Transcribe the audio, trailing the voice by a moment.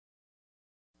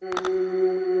Christina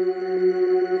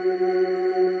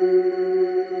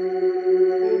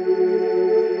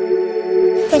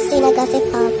Gossip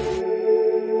Hub.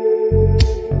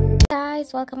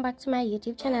 Guys, welcome back to my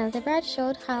YouTube channel. The Brat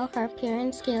showed how her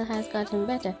appearance skill has gotten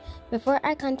better. Before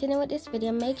I continue with this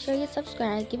video, make sure you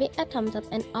subscribe, give it a thumbs up,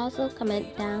 and also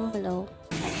comment down below.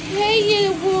 Hey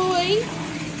little boy.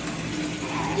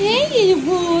 Hey little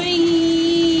boy.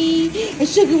 A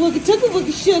sugar wugga tugga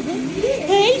wugga sugar.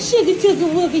 Hey sugar tugga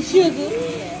wugga sugar.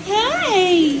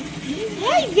 Hi.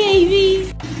 Hi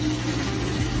baby.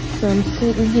 So I'm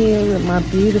sitting here with my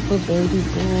beautiful baby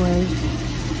boy.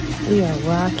 We are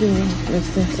rocking,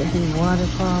 listening to the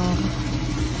waterfall.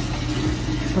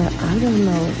 But I don't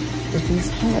know if he's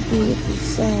happy, if he's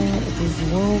sad, if he's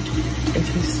woke, if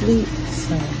he's asleep.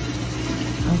 So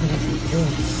I'm gonna do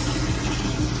this.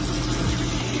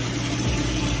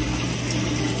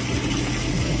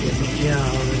 Y'all,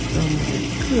 it's so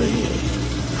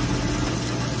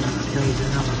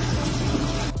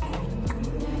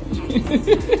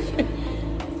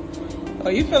Oh,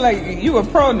 you feel like you a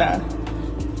pro now.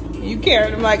 You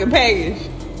carry them like a package.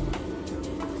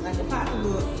 Like a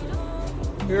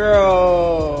pocketbook.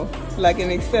 Girl, like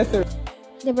an accessory.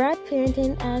 The Brat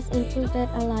parenting has improved a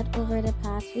lot over the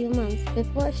past few months.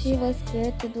 Before, she was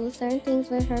scared to do certain things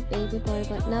with her baby boy,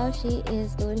 but now she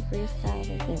is doing freestyle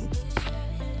with him.